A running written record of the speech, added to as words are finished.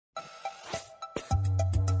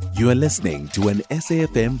You are listening to an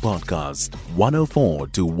SAFM podcast, 104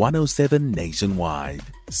 to 107 nationwide.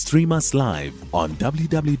 Stream us live on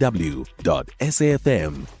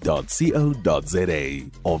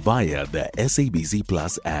www.safm.co.za or via the SABC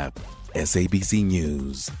Plus app. SABC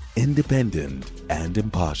News, independent and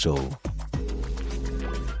impartial.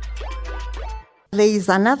 There is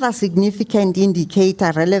another significant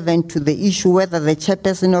indicator relevant to the issue whether the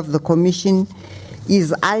chairperson of the commission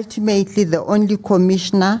is ultimately the only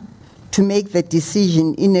commissioner to make the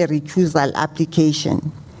decision in a recusal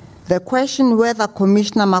application. The question whether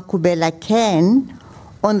Commissioner Makhubela can,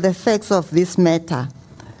 on the facts of this matter,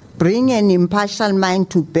 bring an impartial mind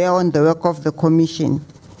to bear on the work of the commission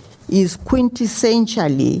is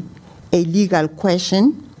quintessentially a legal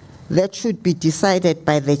question that should be decided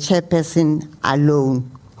by the chairperson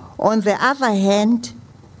alone. On the other hand,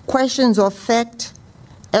 questions of fact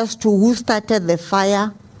as to who started the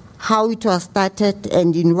fire, how it was started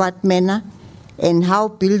and in what manner, and how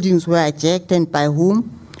buildings were hijacked and by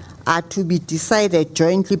whom, are to be decided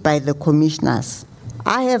jointly by the commissioners.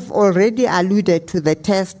 I have already alluded to the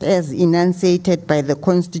test as enunciated by the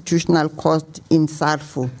Constitutional Court in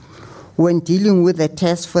Sarfu when dealing with the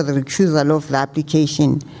test for the recusal of the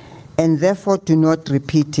application, and therefore do not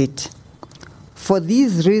repeat it. For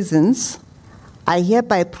these reasons, I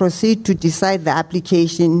hereby proceed to decide the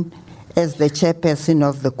application as the chairperson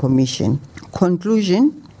of the commission.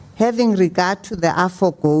 Conclusion, having regard to the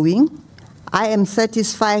aforegoing, I am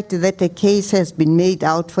satisfied that a case has been made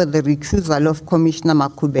out for the recusal of Commissioner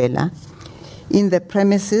Makhubela. In the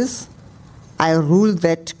premises, I rule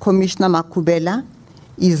that Commissioner Makhubela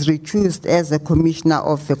is recused as a commissioner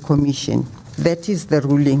of the commission. That is the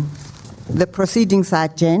ruling. The proceedings are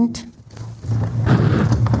adjourned.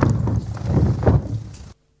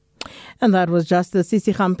 And that was Justice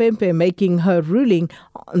Sisi Khampempe making her ruling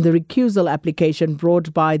on the recusal application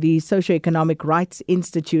brought by the Socioeconomic Rights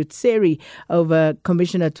Institute, SERI, over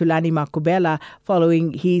Commissioner Thulani Makhubela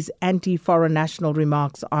following his anti-foreign national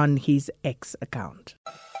remarks on his X account.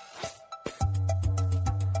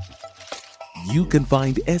 You can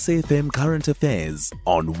find SAFM Current Affairs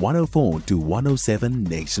on 104 to 107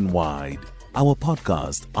 nationwide. Our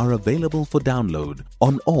podcasts are available for download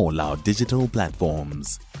on all our digital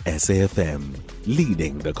platforms. SAFM,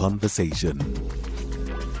 leading the conversation.